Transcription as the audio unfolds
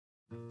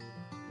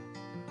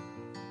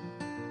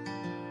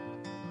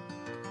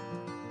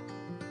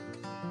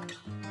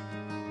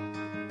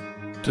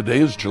Today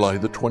is July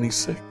the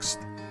 26th.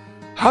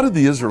 How did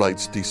the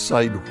Israelites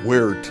decide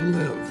where to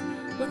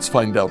live? Let's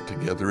find out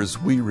together as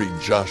we read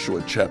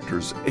Joshua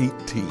chapters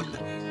 18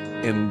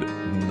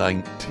 and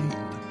 19.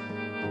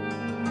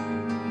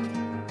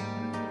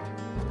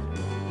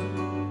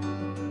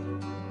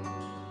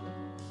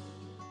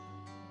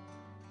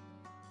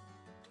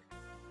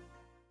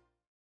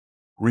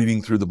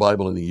 Reading through the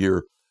Bible in a year,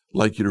 I'd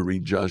like you to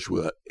read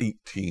Joshua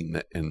 18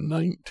 and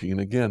 19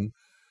 again.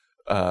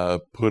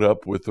 Put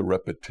up with the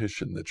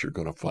repetition that you're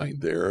going to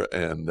find there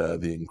and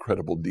the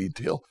incredible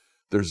detail.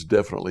 There's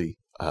definitely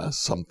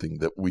something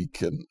that we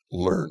can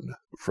learn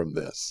from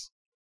this.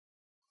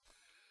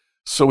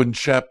 So in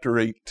chapter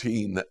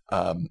 18,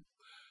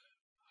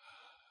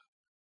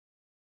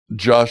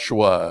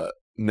 Joshua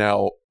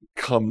now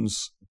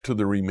comes to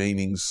the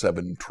remaining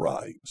 7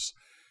 tribes.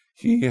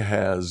 He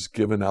has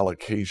given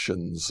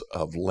allocations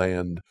of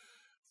land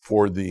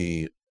for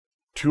the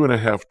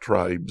 2.5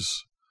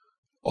 tribes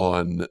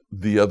on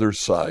the other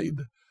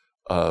side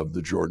of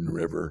the Jordan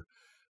River.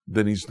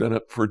 Then he's done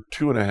it for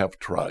 2.5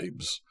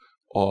 tribes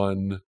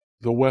on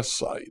the west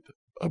side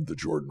of the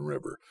Jordan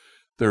River.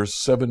 There are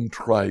 7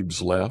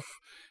 tribes left.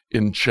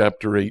 In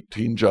chapter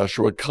 18,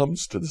 Joshua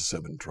comes to the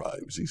 7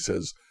 tribes. He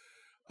says,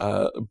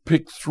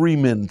 pick 3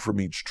 men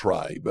from each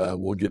tribe.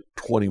 We'll get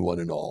 21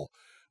 in all.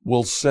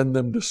 We'll send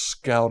them to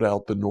scout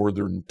out the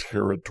northern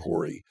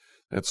territory.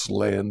 That's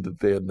land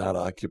that they had not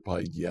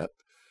occupied yet.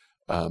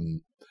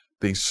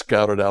 They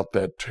scouted out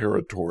that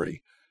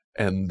territory,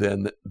 and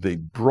then they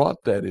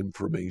brought that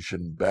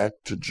information back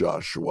to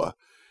Joshua.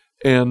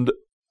 And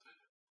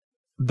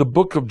the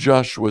book of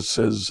Joshua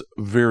says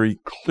very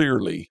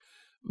clearly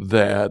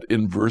that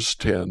in verse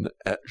 10,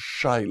 at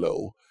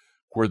Shiloh,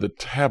 where the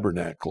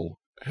tabernacle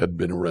had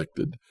been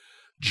erected,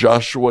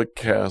 Joshua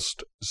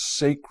cast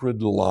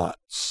sacred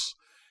lots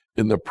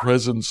in the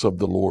presence of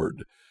the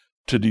Lord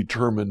to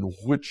determine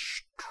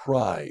which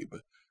tribe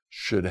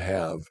should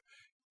have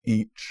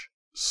each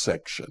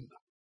section.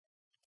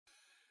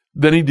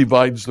 Then he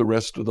divides the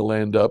rest of the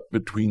land up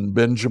between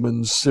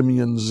Benjamin,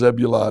 Simeon,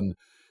 Zebulun,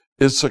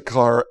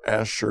 Issachar,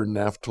 Asher,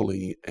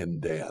 Naphtali,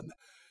 and Dan.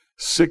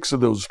 6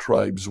 of those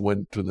tribes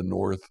went to the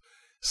north.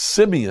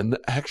 Simeon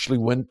actually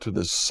went to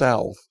the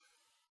south.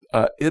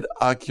 It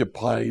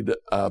occupied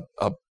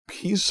a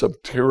piece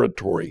of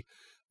territory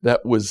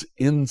that was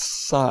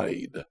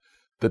inside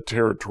the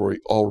territory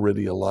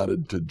already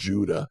allotted to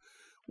Judah,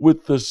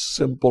 with the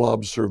simple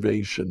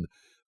observation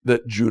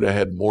that Judah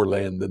had more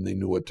land than they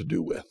knew what to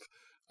do with.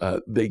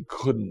 They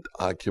couldn't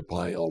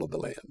occupy all of the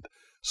land.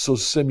 So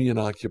Simeon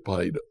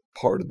occupied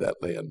part of that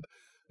land.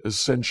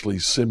 Essentially,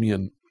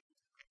 Simeon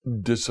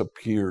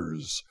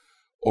disappears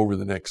over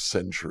the next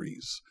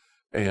centuries,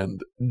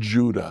 and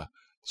Judah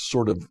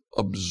sort of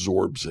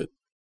absorbs it.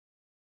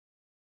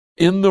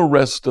 In the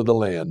rest of the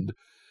land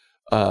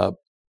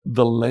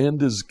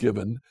is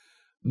given.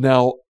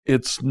 Now,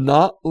 it's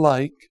not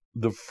like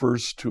the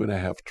first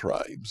 2.5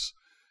 tribes,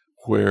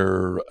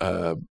 where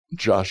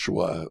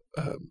Joshua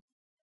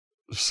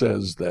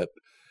says that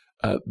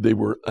they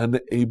were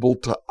unable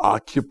to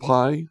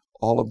occupy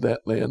all of that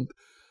land.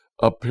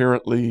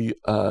 Apparently,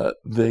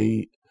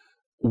 they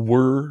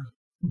were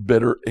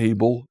better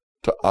able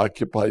to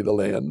occupy the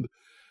land,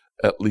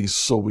 at least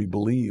so we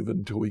believe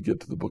until we get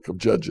to the book of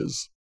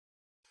Judges.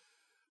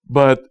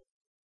 But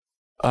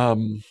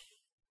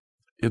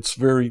it's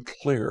very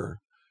clear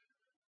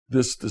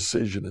this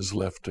decision is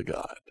left to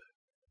God.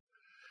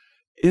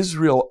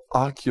 Israel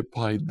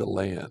occupied the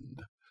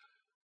land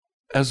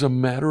as a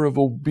matter of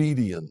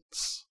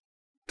obedience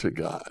to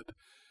God.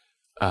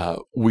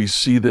 We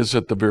see this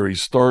at the very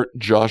start.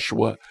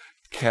 Joshua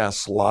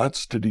casts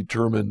lots to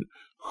determine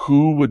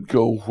who would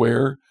go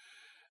where.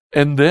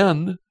 And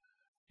then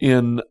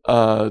in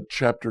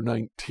chapter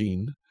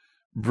 19,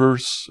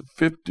 verse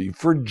 50,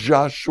 for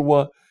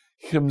Joshua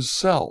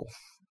himself,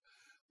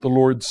 the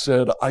Lord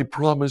said, I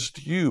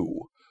promised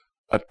you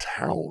a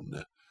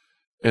town.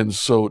 And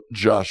so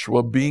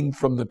Joshua, being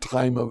from the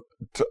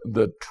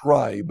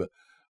tribe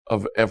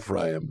of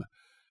Ephraim,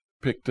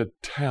 picked a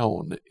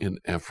town in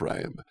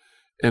Ephraim.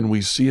 And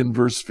we see in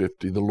verse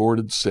 50, the Lord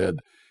had said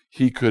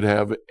he could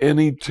have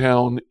any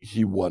town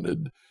he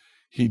wanted.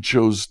 He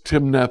chose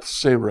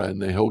Timnath-Serah in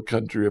the hill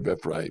country of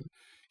Ephraim.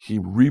 He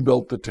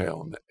rebuilt the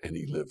town and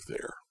he lived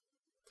there.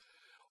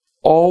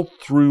 All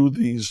through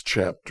these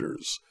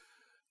chapters,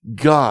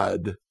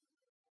 God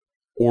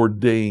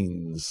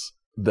ordains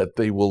that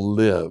they will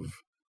live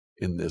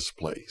in this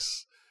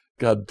place.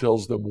 God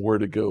tells them where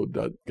to go.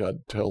 God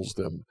tells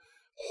them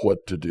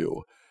what to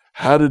do.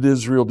 How did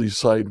Israel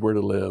decide where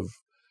to live?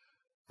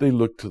 They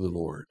looked to the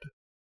Lord.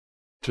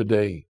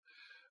 Today,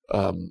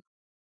 I'm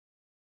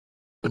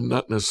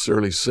not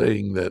necessarily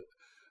saying that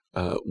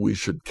we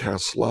should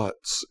cast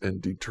lots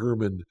and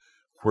determine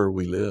where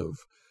we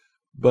live.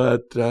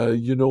 But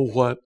you know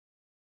what?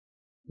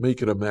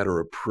 Make it a matter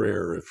of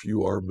prayer if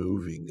you are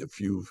moving, if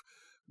you've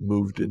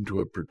moved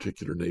into a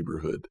particular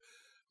neighborhood.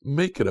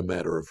 Make it a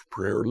matter of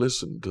prayer.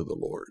 Listen to the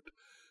Lord.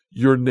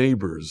 Your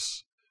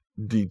neighbors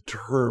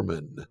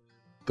determine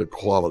the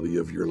quality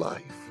of your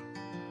life.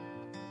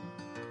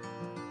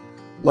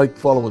 Like,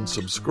 follow, and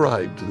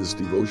subscribe to this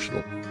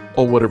devotional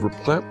on whatever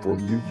platform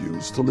you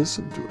use to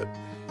listen to it.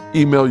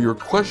 Email your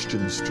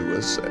questions to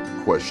us at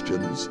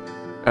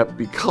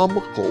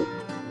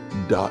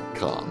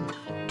questions@becomehope.com.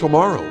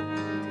 Tomorrow,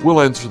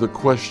 we'll answer the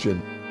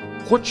question,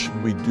 what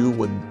should we do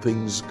when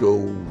things go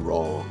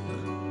wrong?